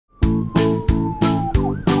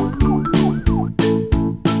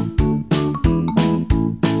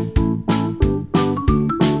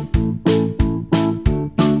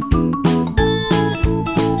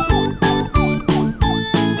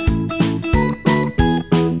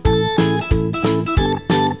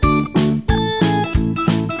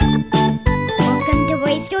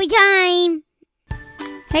RaceToyTime!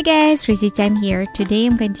 Hi guys, RaceToyTime here. Today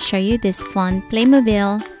I'm going to show you this fun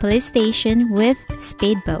Playmobil police station with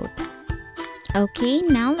Speedboat. Okay,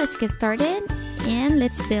 now let's get started and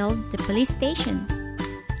let's build the police station.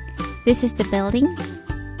 This is the building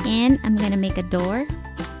and I'm gonna make a door.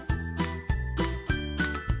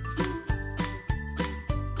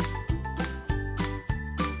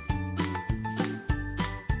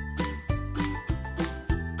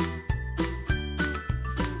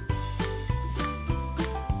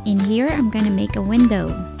 In here, I'm gonna make a window.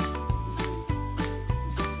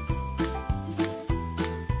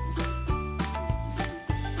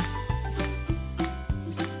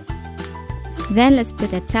 Then let's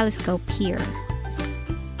put a telescope here.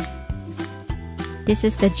 This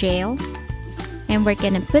is the jail, and we're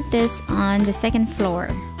gonna put this on the second floor.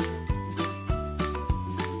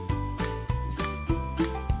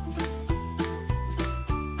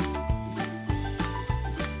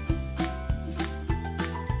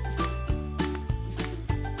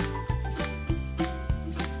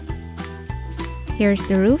 Here's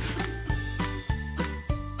the roof,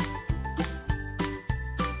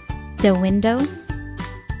 the window,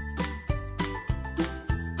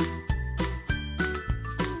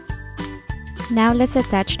 now let's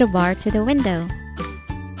attach the bar to the window.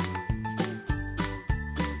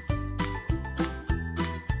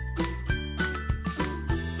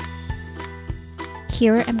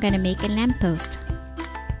 Here I'm gonna make a lamppost.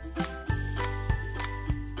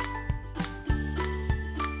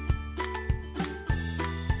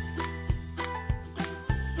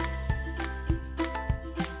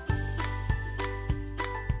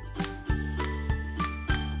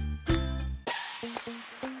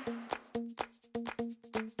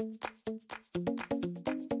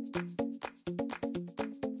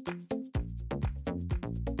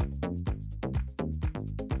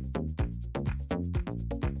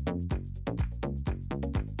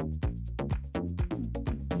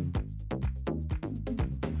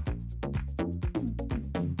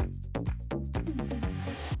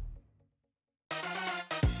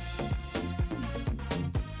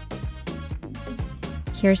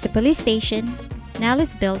 Here's the police station. Now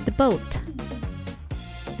let's build the boat.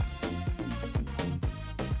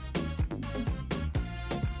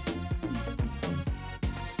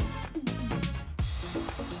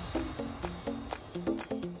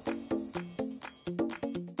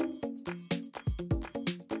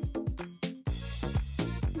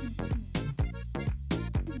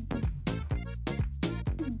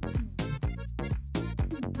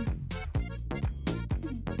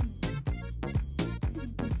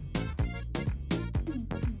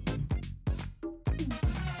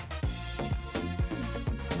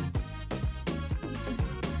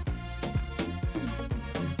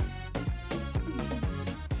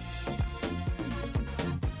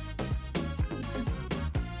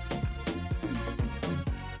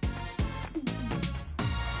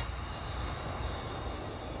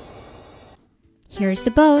 Here's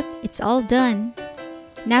the boat. It's all done.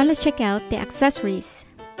 Now let's check out the accessories.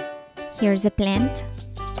 Here's a plant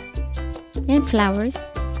and flowers.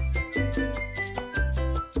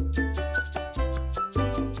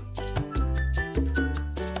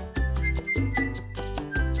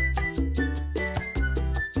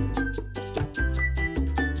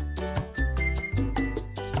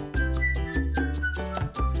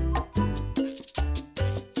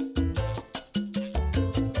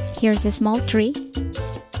 Here's a small tree.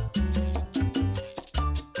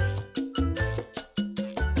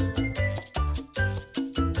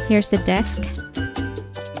 Here's the desk,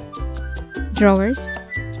 drawers,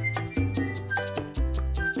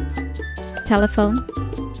 telephone,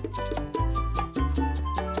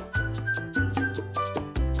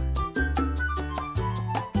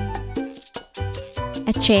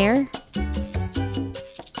 a chair.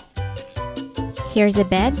 Here's a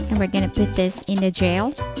bed, and we're gonna put this in the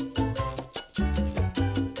jail.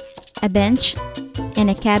 A bench and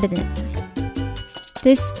a cabinet.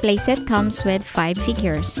 This playset comes with 5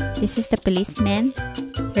 figures. This is the policeman.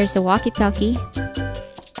 There's the walkie-talkie,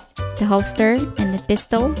 the holster and the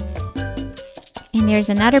pistol. And there's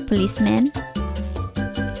another policeman.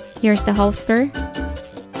 Here's the holster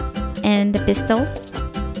and the pistol.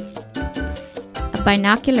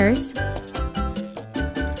 Binoculars,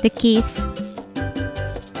 the keys.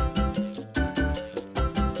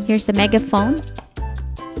 Here's the megaphone.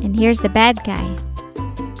 And here's the bad guy.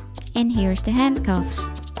 And here's the handcuffs.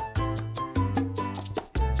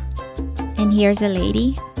 And here's a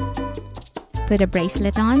lady with a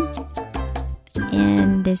bracelet on.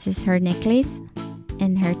 And this is her necklace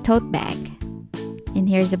and her tote bag. And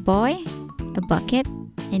here's a boy, a bucket,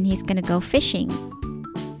 and he's gonna go fishing.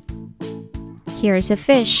 Here's a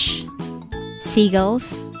fish,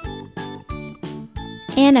 seagulls,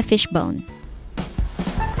 and a fishbone.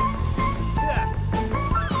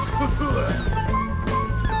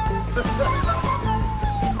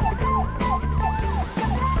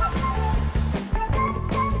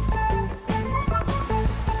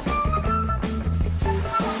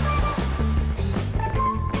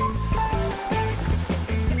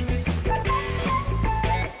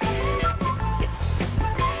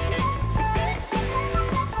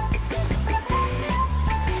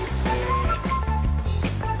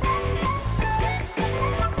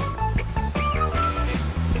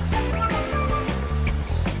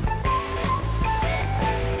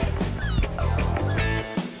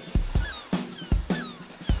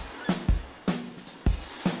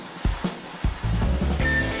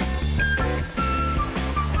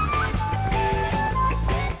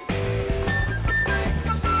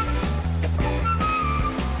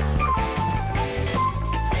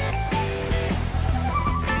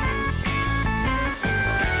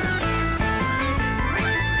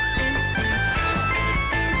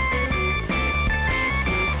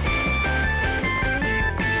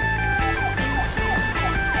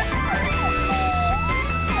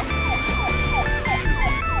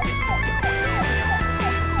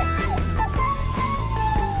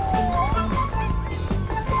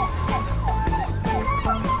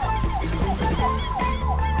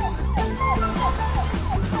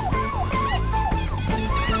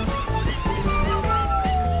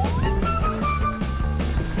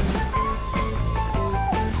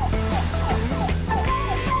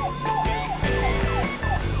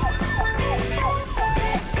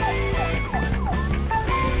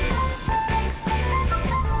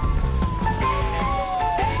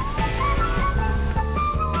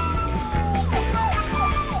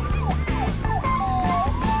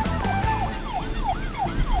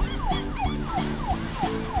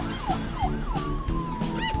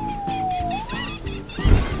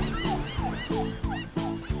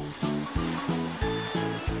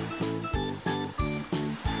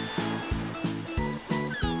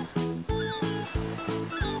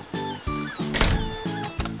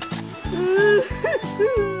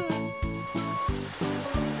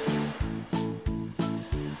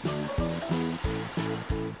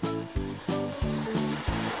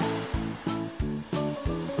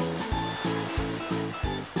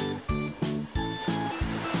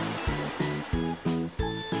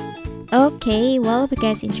 Okay, well, if you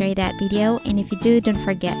guys enjoyed that video, and if you do, don't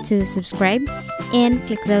forget to subscribe and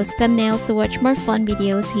click those thumbnails to watch more fun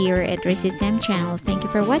videos here at RaceToyTime channel. Thank you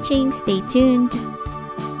for watching. Stay tuned.